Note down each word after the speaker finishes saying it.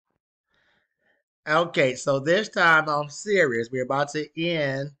Okay, so this time I'm serious. We're about to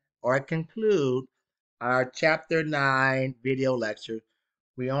end or conclude our chapter 9 video lecture.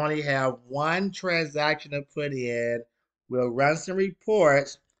 We only have one transaction to put in. We'll run some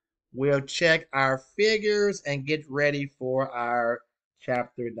reports. We'll check our figures and get ready for our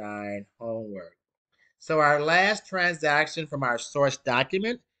chapter 9 homework. So our last transaction from our source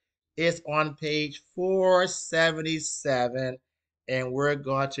document is on page 477, and we're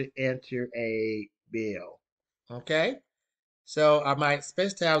going to enter a bill. Okay? So my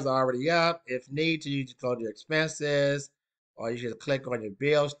expense tab is already up. If need to, you just go to your expenses, or you just click on your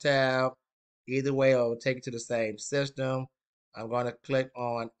bills tab. Either way, it'll take you to the same system. I'm going to click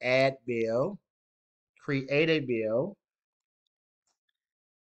on add bill, create a bill.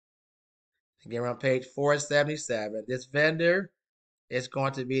 Again, we're on page 477. This vendor is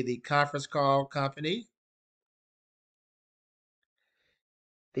going to be the conference call company.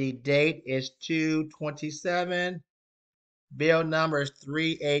 The date is 2/27. Bill number is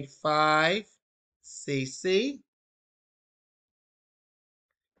 385CC.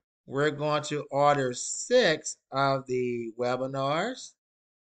 We're going to order 6 of the webinars.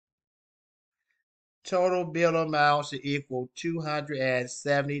 Total bill amount should equal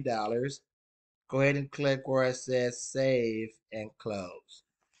 $270. Go ahead and click where it says save and close.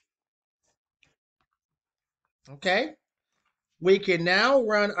 Okay. We can now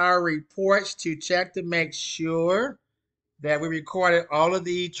run our reports to check to make sure that we recorded all of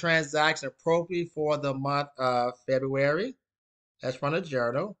the transactions appropriately for the month of February. That's from the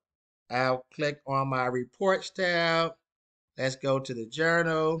journal. I'll click on my reports tab. Let's go to the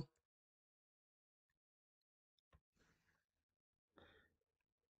journal.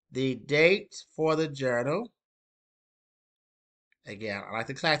 The date for the journal. Again, I like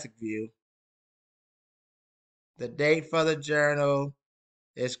the classic view. The date for the journal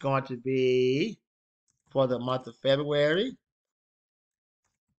is going to be for the month of February.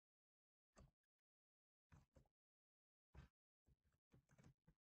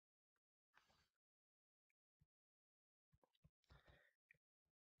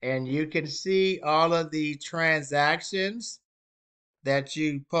 And you can see all of the transactions that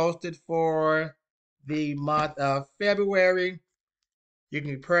you posted for the month of February. You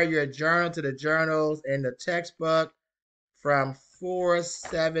can compare your journal to the journals in the textbook from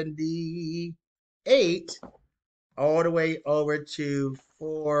 478 all the way over to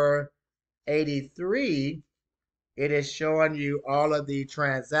 483. It is showing you all of the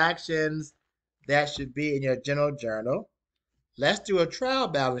transactions that should be in your general journal. Let's do a trial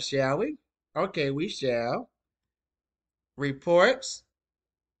balance, shall we? Okay, we shall. Reports.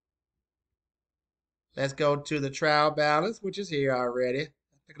 Let's go to the trial balance, which is here already.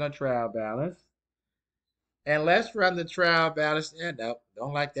 Click on trial balance. And let's run the trial balance. Yeah, nope,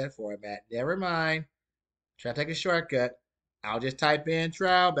 don't like that format. Never mind. Try to take a shortcut. I'll just type in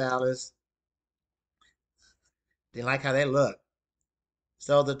trial balance. Didn't like how they look.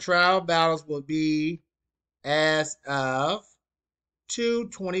 So the trial balance will be as of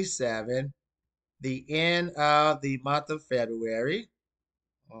 2/27, the end of the month of February.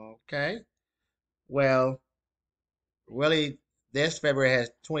 Okay. Well, really, this February has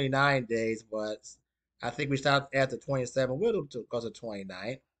 29 days, but I think we start at the 27. We'll go to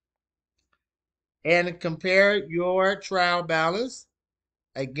 29. And compare your trial balance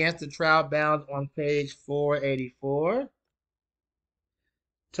against the trial balance on page 484.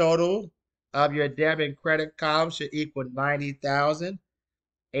 Total of your debit and credit column should equal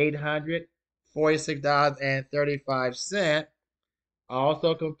 $90,846.35.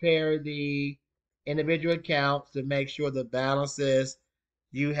 Also compare the individual accounts to make sure the balances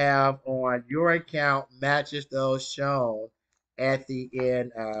you have on your account matches those shown at the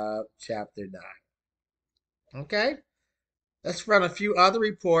end of chapter 9. Okay, let's run a few other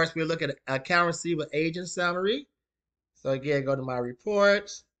reports. We'll look at account receivable agent summary. So again, go to my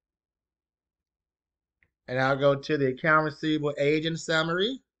reports, and I'll go to the account receivable agent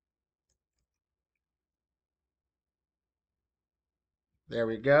summary. There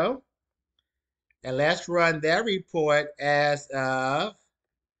we go. And let's run that report as of,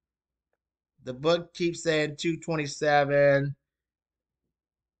 the book keeps saying 2/27,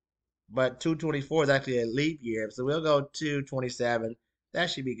 but 2/24 is actually a leap year. So we'll go 2/27. That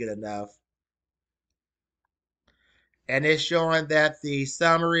should be good enough. And it's showing that the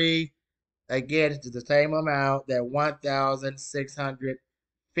summary, again, is the same amount, that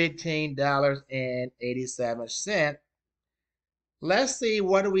 $1,615.87. Let's see,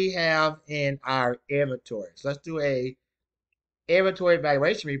 what do we have in our inventory. So let's do a inventory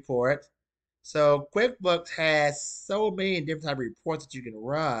valuation report. So QuickBooks has so many different type of reports that you can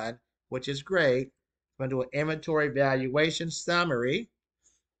run which is great. We're going to do an inventory valuation summary.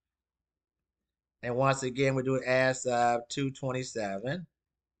 And once again, we do it as of 2/27.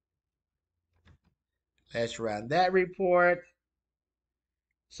 Let's run that report.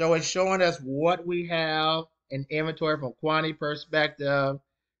 So it's showing us what we have in inventory from quantity perspective,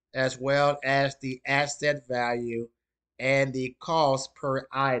 as well as the asset value and the cost per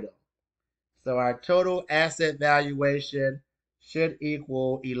item. So our total asset valuation should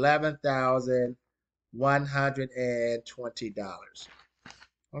equal $11,120.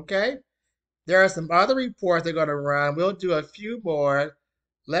 Okay? There are some other reports they're going to run. We'll do a few more.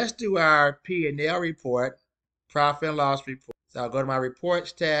 Let's do our P&L report, profit and loss report. So I'll go to my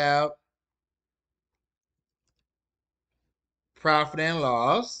reports tab, profit and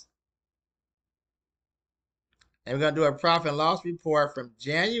loss. And we're going to do a profit and loss report from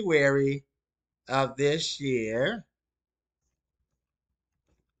January of this year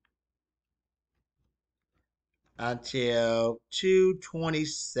until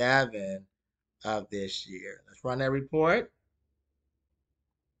 2/27 of this year. Let's run that report.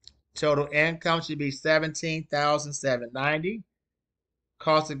 Total income should be $17,790.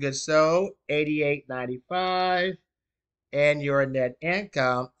 Cost of goods sold $88.95, and your net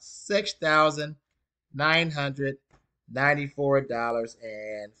income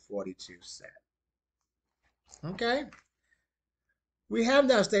 $6,994.42. Okay. We haven't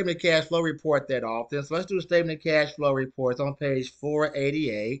done a statement of cash flow report that often, so let's do a statement of cash flow reports on page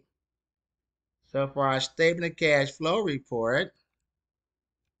 488. So for our statement of cash flow report,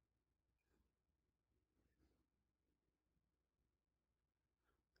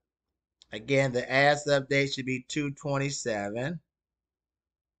 again, the as of date should be 2/27.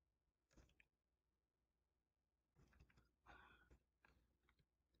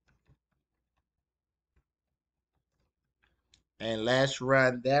 And let's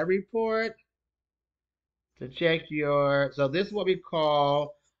run that report to check your, so this is what we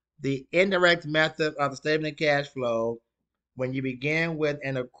call the indirect method of the statement of cash flow. When you begin with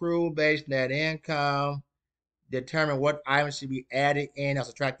an accrual-based net income, determine what items should be added in or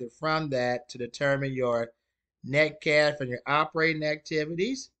subtracted from that to determine your net cash from your operating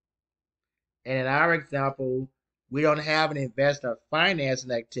activities. And in our example, we don't have any investment or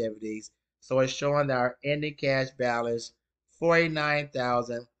financing activities, so it's showing that our ending cash balance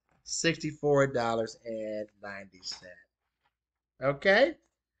 $49,064.90. Okay?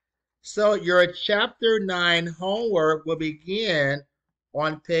 So your chapter 9 homework will begin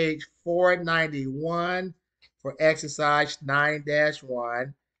on page 491 for exercise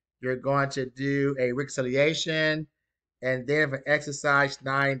 9-1. You're going to do a reconciliation, and then for exercise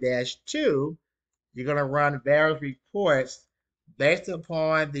 9-2, you're going to run various reports based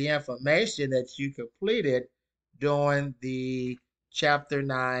upon the information that you completed during the chapter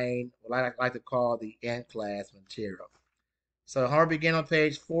 9, what I like to call the in-class material. So homework begin on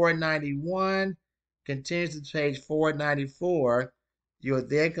page 491, continues to page 494. You'll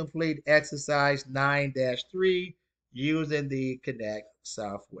then complete exercise 9-3 using the Connect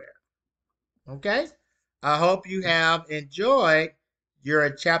software. Okay? I hope you have enjoyed your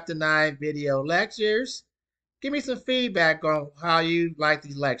chapter 9 video lectures. Give me some feedback on how you like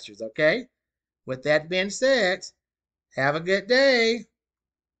these lectures, okay? With that being said, have a good day.